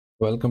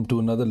Welcome to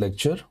another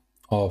lecture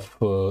of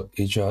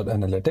HR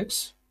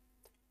Analytics.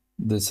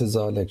 This is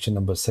our lecture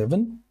number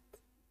 7.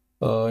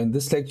 In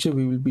this lecture,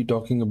 we will be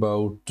talking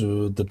about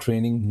the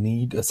training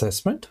need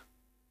assessment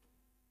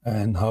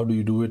and how do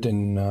you do it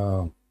in,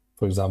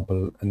 for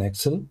example, an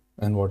Excel,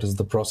 and what is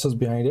the process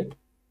behind it.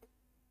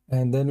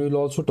 And then we'll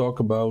also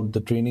talk about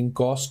the training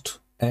cost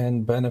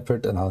and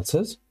benefit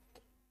analysis,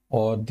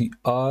 or the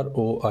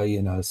ROI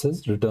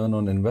analysis, return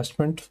on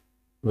investment,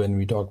 when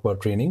we talk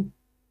about training.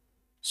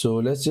 So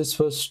let's just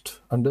first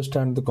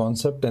understand the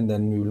concept, and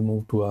then we will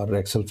move to our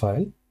Excel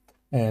file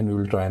and we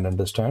will try and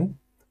understand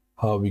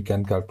how we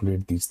can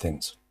calculate these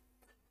things.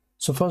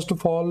 So first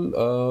of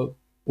all,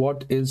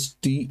 what is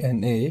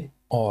TNA,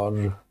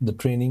 or the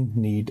training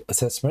need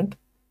assessment?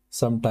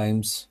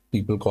 Sometimes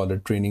people call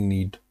it training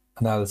need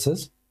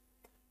analysis.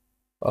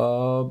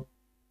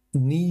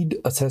 Need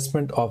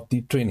assessment of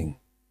the training.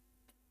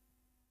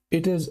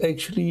 It is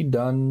actually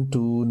done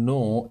to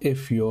know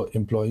if your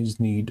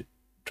employees need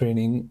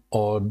training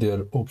or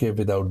they're okay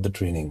without the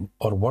training,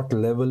 or what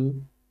level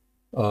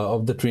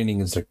of the training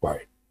is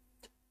required.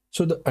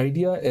 So the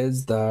idea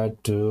is that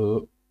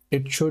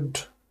it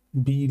should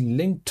be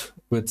linked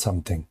with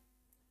something.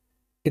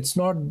 It's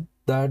not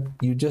that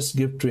you just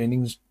give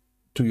trainings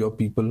to your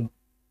people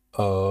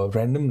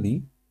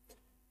randomly.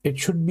 It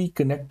should be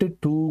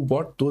connected to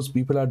what those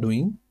people are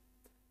doing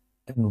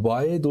and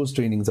why those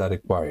trainings are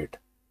required.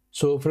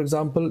 So for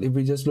example, if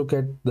we just look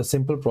at the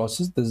simple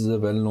process, this is a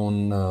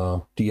well-known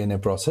TNA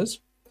process.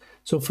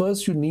 So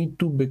first you need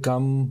to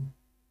become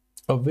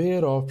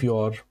aware of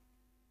your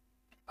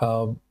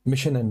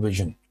mission and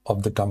vision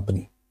of the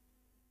company.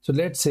 So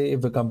let's say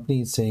if a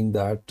company is saying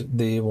that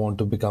they want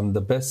to become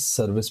the best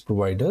service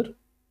provider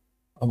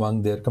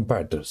among their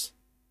competitors.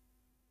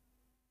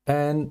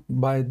 And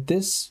by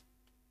this,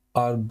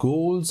 our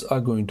goals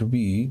are going to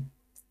be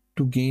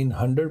to gain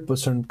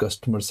 100%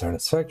 customer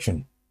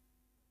satisfaction.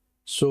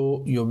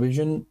 So your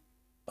vision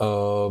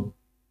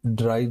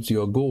drives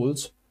your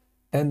goals,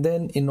 and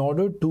then in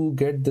order to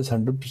get this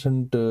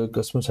 100%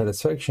 customer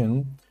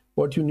satisfaction,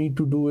 what you need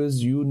to do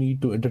is you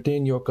need to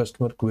entertain your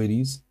customer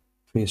queries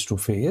face to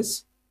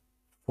face,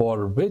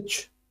 for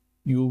which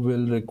you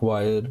will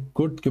require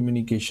good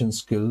communication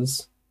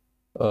skills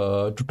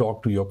to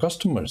talk to your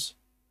customers.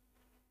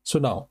 So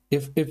now,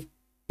 if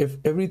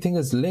everything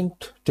is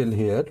linked till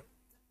here,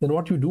 then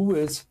what you do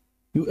is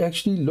you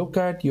actually look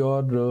at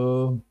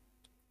your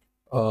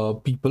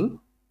people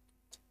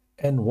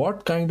and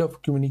what kind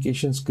of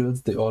communication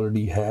skills they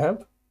already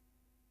have,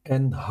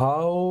 and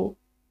how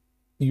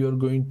you're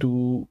going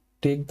to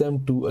take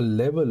them to a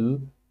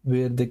level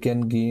where they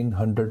can gain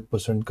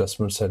 100%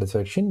 customer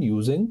satisfaction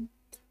using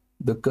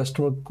the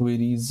customer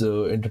queries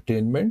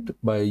entertainment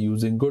by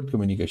using good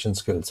communication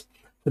skills.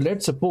 So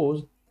let's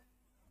suppose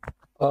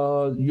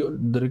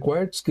the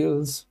required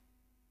skills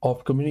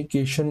of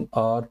communication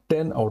are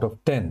 10 out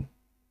of 10.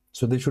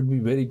 So they should be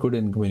very good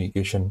in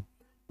communication.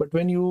 But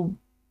when you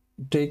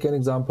take an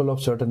example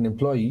of certain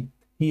employee,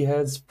 he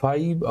has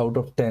 5 out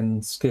of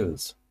 10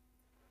 skills.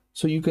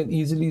 So you can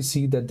easily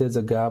see that there's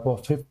a gap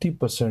of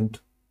 50%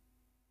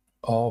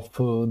 of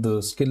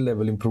the skill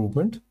level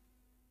improvement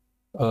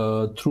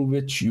through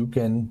which you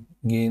can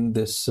gain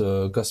this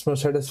customer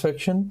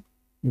satisfaction.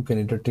 You can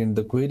entertain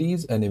the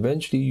queries, and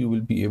eventually you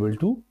will be able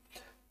to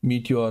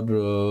meet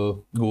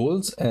your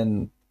goals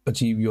and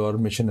achieve your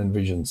mission and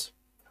visions,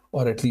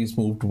 or at least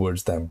move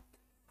towards them.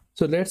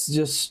 So let's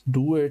just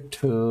do it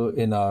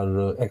in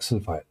our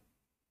Excel file.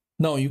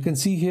 Now you can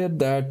see here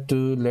that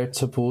let's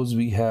suppose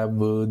we have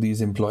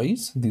these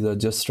employees. These are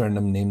just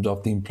random names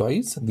of the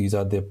employees. These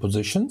are their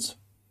positions.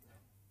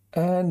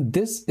 And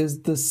this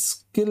is the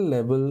skill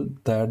level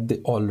that they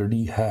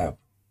already have.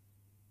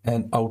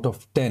 And out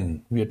of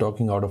 10, we are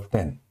talking out of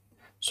 10.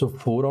 So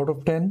 4 out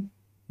of 10,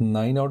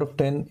 9 out of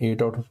 10,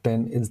 8 out of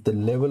 10 is the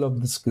level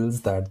of the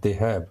skills that they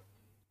have.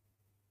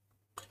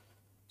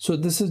 So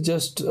this is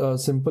just a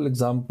simple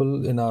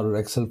example in our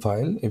Excel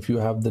file. If you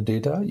have the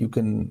data, you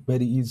can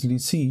very easily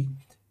see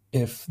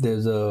if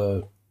there's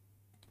a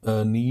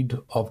need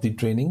of the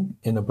training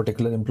in a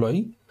particular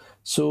employee.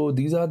 So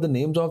these are the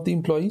names of the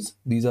employees.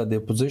 These are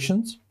their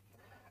positions.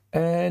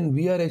 And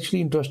we are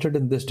actually interested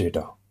in this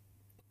data.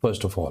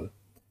 First of all,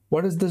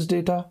 what is this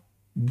data?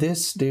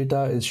 This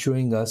data is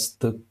showing us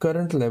the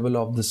current level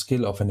of the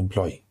skill of an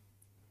employee.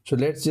 So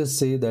let's just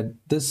say that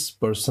this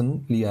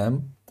person,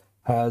 Liam,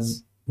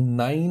 has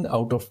 9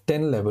 out of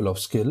 10 level of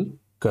skill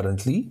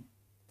currently.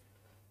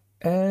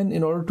 And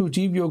in order to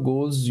achieve your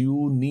goals,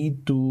 you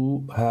need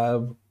to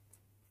have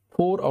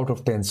 4 out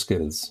of 10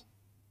 skills.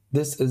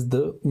 This is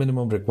the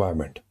minimum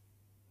requirement.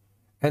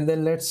 And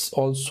then let's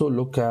also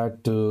look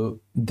at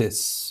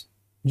this.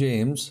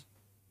 James,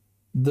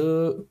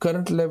 the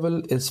current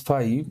level is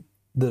 5,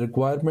 the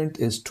requirement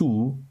is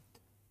 2.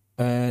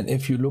 And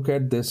if you look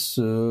at this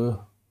 5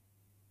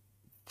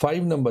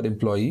 number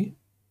employee,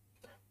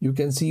 you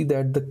can see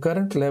that the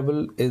current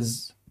level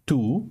is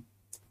 2,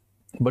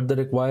 but the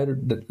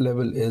required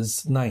level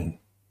is 9.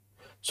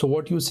 So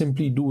what you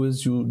simply do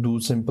is you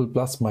do simple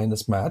plus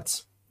minus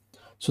maths.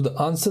 So the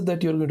answer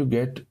that you're going to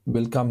get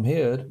will come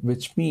here,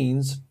 which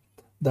means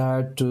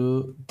that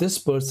this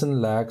person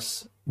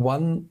lacks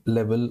one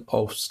level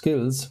of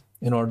skills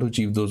in order to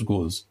achieve those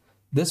goals.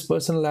 This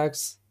person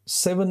lacks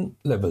 7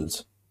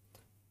 levels,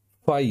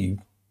 5,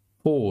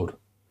 4.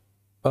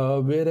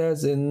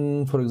 Whereas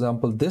in, for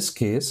example, this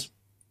case,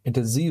 it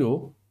is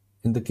 0.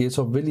 In the case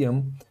of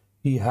William,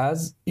 he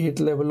has 8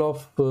 level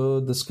of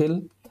the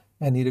skill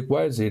and he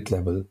requires 8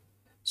 level.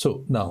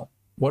 So now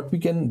what we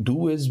can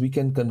do is we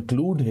can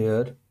conclude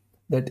here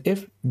that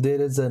if there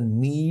is a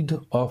need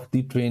of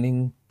the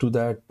training to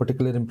that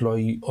particular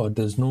employee or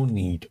there's no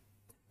need.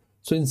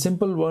 So in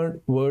simple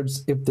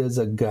words, if there's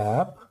a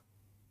gap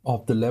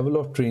of the level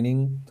of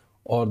training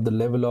or the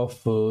level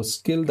of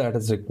skill that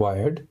is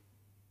required,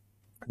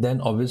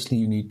 then obviously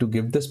you need to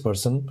give this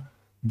person,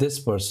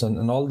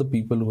 and all the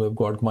people who have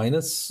got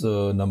minus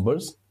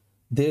numbers,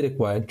 they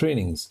require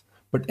trainings.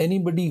 But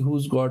anybody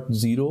who's got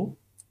 0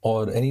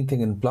 or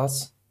anything in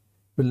plus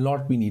will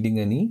not be needing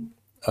any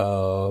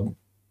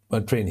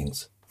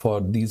trainings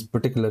for these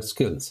particular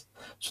skills.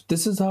 So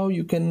this is how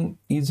you can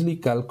easily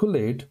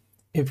calculate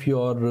if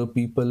your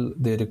people,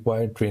 they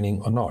require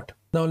training or not.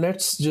 Now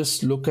let's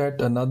just look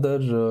at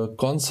another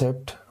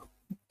concept,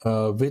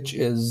 which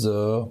is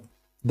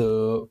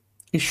the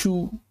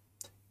issue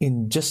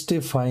in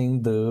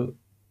justifying the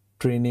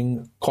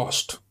training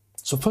cost.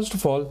 So first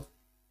of all,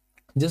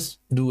 just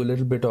do a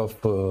little bit of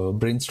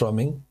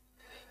brainstorming.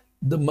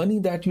 The money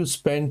that you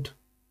spent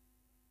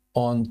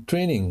on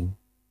training,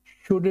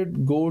 should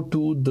it go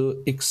to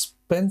the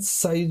expense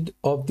side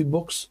of the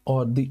books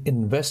or the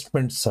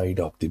investment side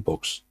of the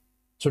books?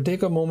 So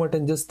take a moment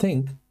and just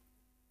think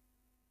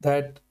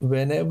that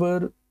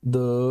whenever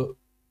the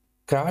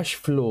cash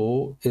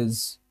flow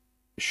is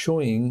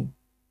showing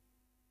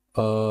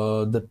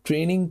the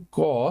training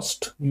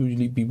cost,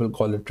 usually people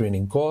call it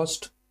training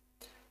cost.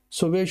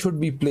 So where should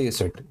we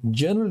place it?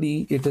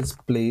 Generally, it is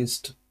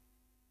placed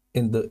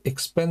in the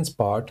expense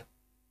part,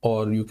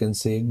 or you can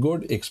say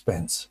good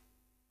expense.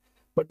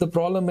 But the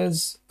problem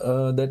is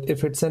that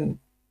if it's an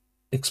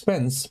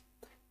expense,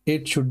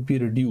 it should be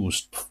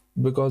reduced,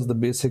 because the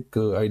basic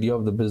idea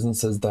of the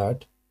business is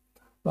that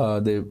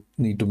they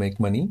need to make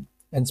money,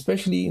 and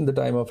especially in the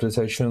time of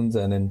recessions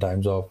and in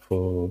times of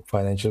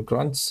financial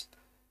crunch,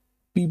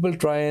 people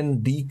try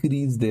and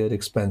decrease their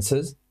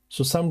expenses.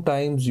 So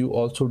sometimes you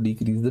also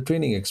decrease the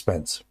training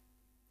expense.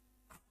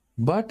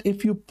 But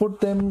if you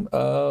put them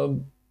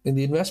in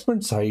the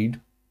investment side,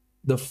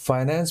 the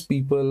finance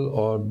people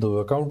or the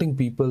accounting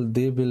people,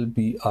 they will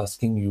be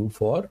asking you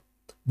for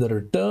the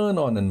return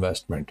on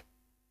investment.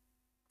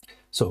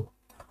 So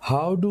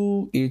how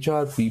do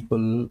HR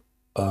people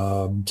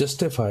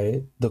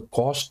justify the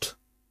cost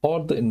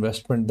or the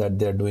investment that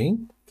they're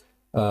doing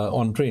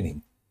on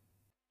training?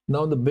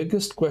 Now, the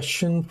biggest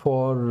question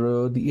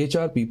for the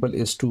HR people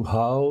is to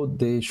how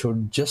they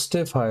should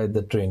justify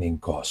the training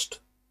cost.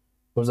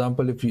 For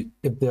example,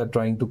 if they are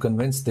trying to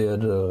convince their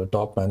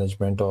top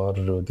management or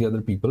the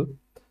other people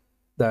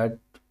that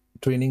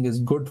training is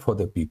good for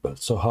the people,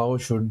 so how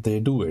should they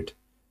do it?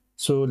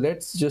 So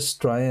let's just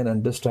try and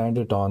understand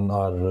it on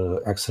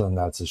our Excel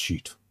analysis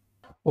sheet.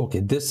 Okay,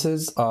 this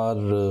is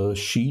our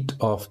sheet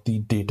of the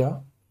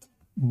data.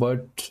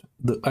 But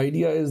the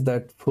idea is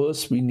that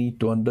first we need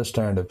to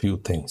understand a few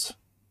things,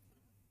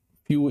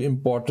 few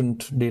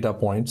important data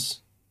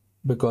points,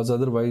 because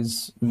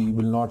otherwise we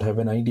will not have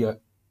an idea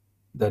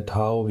that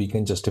how we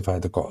can justify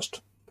the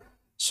cost.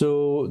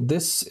 So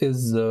this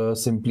is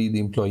simply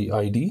the employee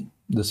ID,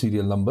 the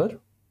serial number.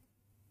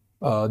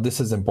 This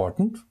is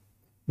important,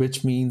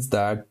 which means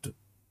that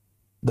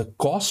the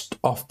cost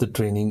of the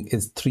training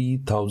is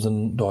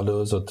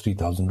 $3,000 or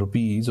 3,000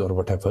 rupees or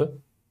whatever.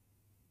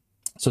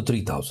 So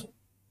 3,000.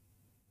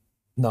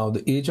 Now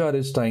the HR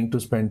is trying to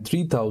spend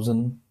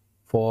 3,000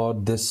 for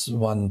this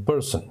one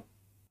person.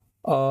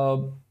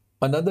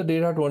 Another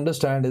data to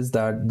understand is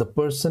that the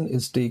person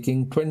is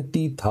taking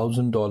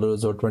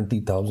 $20,000 or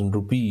 20,000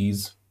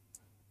 rupees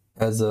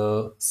as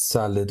a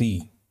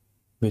salary,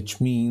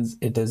 which means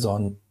it is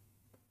on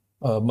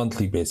a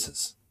monthly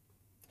basis.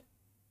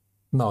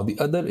 Now the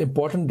other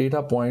important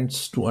data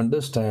points to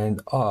understand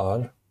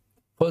are,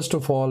 first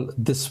of all,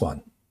 this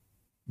one.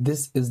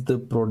 This is the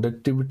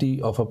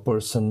productivity of a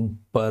person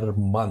per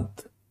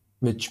month,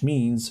 which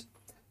means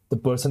the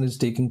person is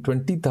taking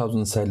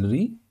 20,000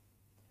 salary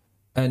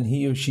and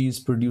he or she is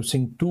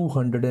producing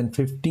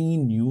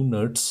 215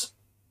 units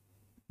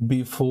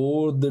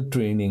before the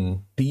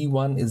training.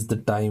 T1 is the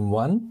time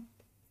 1,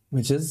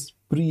 which is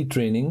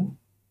pre-training,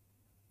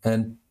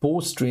 and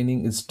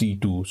post-training is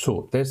T2.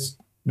 So let's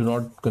do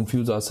not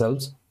confuse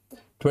ourselves.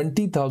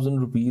 20,000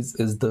 rupees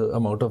is the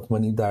amount of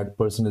money that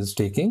person is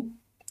taking,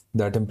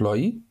 that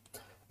employee,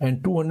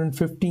 and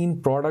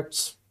 215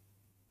 products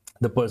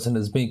the person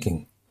is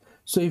making.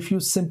 So if you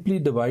simply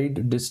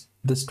divide this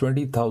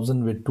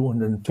 20,000 with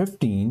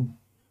 215,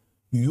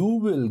 you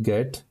will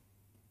get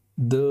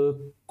the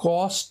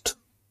cost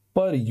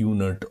per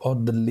unit or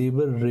the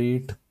labor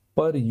rate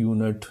per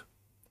unit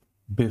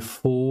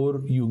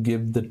before you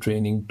give the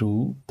training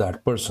to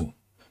that person.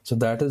 So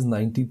that is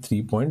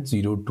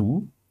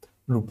 93.02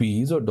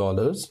 rupees or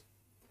dollars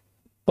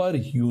per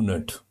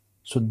unit.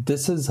 So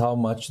this is how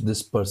much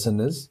this person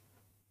is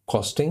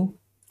costing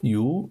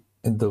you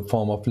in the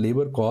form of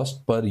labor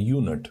cost per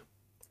unit.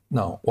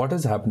 Now, what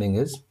is happening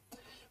is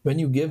when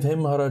you give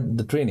him or her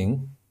the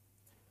training,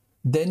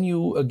 then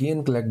you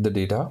again collect the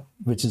data,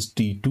 which is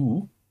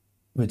T2,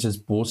 which is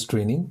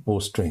post-training.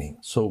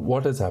 So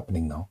what is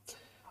happening now?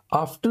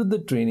 After the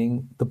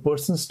training, the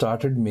person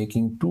started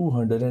making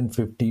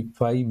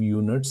 255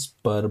 units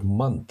per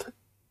month.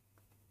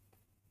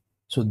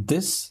 So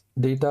this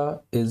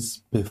data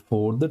is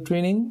before the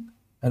training,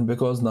 and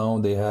because now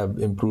they have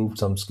improved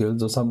some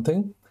skills or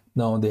something,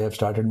 now they have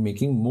started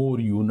making more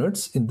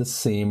units in the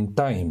same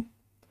time.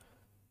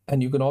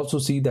 And you can also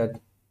see that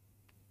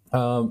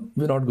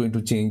we're not going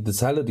to change the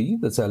salary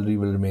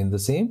will remain the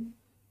same.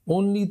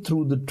 Only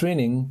through the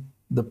training,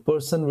 the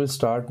person will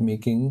start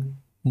making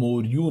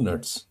more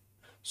units.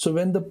 So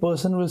when the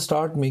person will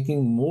start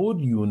making more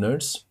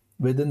units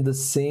within the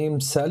same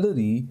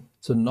salary,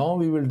 so now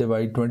we will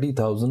divide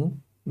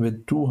 20,000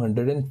 with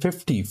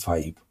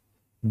 255,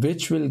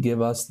 which will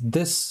give us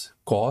this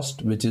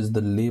cost, which is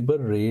the labor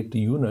rate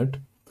unit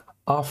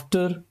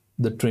after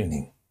the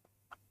training.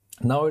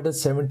 Now it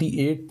is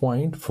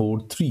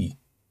 78.43.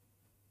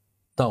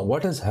 Now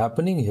what is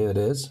happening here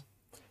is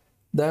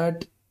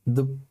that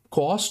the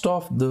cost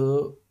of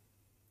the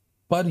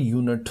per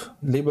unit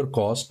labor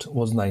cost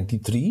was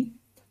 93.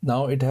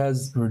 Now it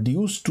has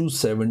reduced to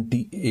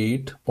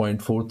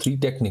 78.43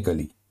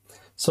 technically.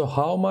 So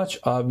how much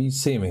are we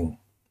saving?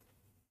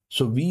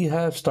 So we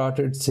have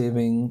started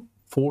saving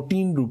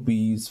 14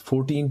 rupees,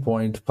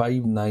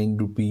 14.59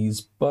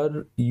 rupees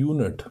per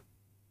unit.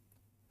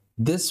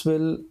 This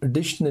will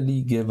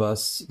additionally give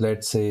us,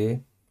 let's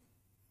say,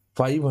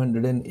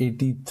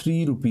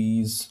 583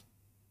 rupees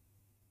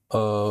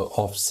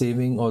of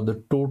saving, or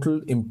the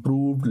total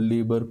improved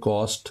labor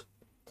cost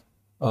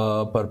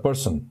per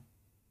person.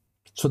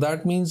 So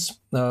that means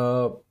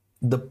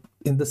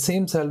in the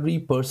same salary,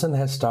 person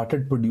has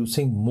started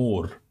producing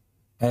more,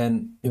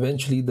 and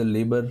eventually the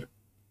labor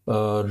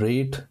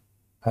rate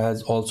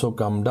has also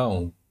come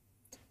down.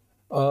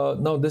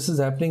 Now this is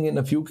happening in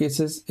a few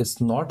cases.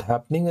 It's not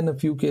happening in a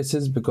few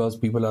cases because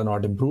people are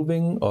not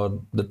improving,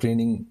 or the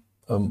training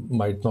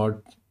might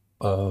not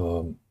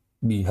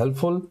be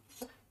helpful.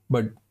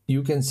 But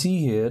you can see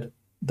here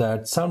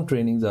that some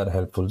trainings are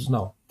helpful.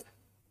 Now,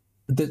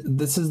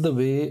 this is the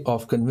way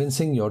of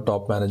convincing your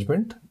top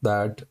management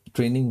that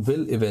training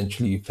will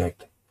eventually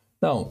affect.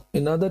 Now,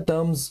 in other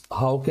terms,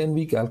 how can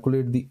we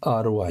calculate the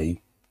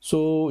ROI?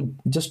 So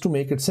just to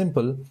make it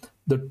simple,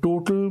 the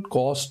total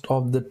cost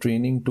of the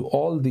training to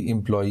all the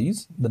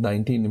employees, the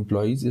 19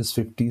 employees, is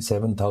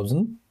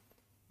 57,000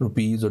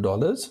 rupees or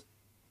dollars.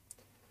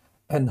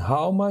 And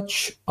how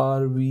much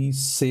are we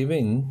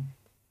saving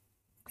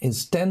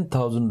is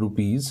 10,000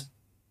 rupees,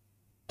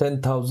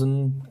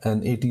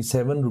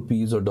 10,087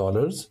 rupees or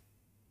dollars.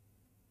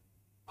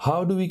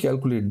 How do we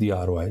calculate the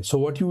ROI? So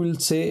what you will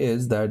say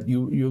is that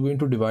you're going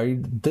to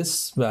divide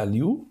this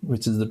value,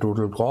 which is the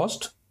total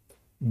cost,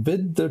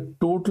 with the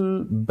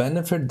total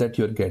benefit that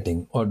you're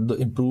getting, or the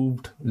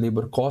improved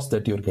labor cost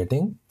that you're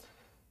getting.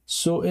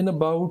 So in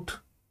about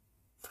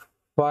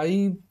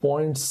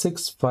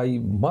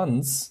 5.65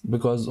 months,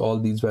 because all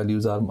these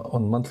values are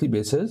on monthly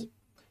basis,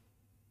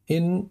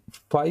 in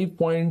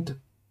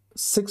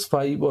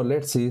 5.65, or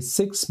let's say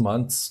 6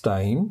 months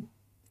time,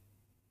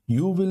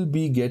 you will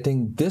be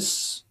getting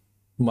this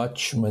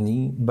much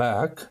money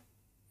back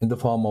in the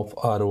form of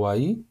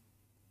ROI.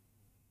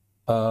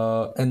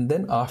 And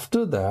then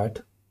after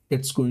that,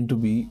 it's going to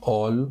be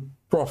all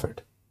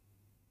profit.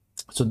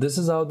 So this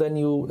is how then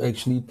you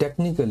actually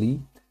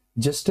technically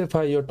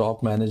justify your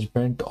top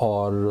management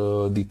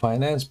or the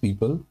finance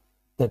people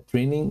that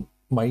training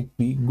might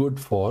be good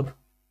for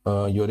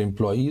your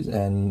employees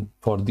and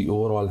for the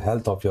overall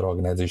health of your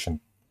organization.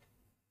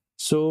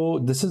 So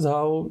this is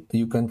how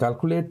you can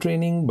calculate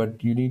training,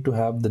 but you need to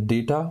have the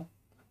data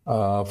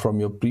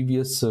from your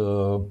previous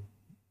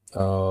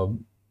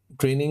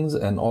trainings,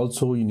 and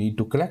also you need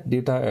to collect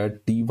data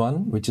at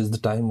T1, which is the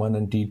time 1,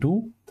 and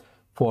T2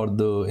 for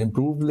the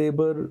improved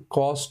labor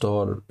cost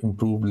or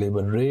improved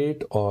labor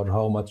rate, or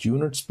how much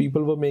units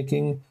people were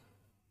making.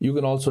 You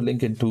can also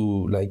link it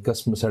to like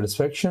customer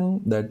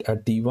satisfaction, that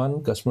at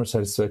T1 customer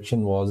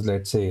satisfaction was,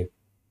 let's say,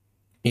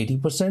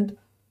 80%,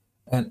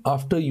 and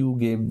after you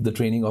gave the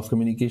training of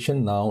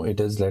communication, now it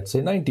is, let's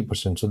say,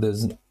 90%. So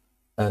there's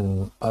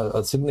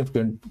a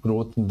significant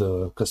growth in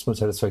the customer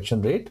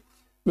satisfaction rate,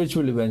 which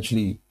will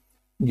eventually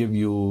give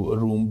you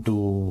room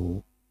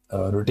to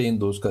retain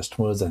those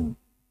customers and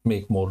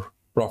make more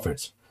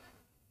profits.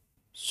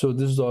 So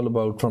this is all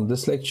about from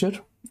this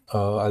lecture.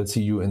 I'll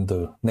see you in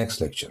the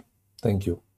next lecture. Thank you.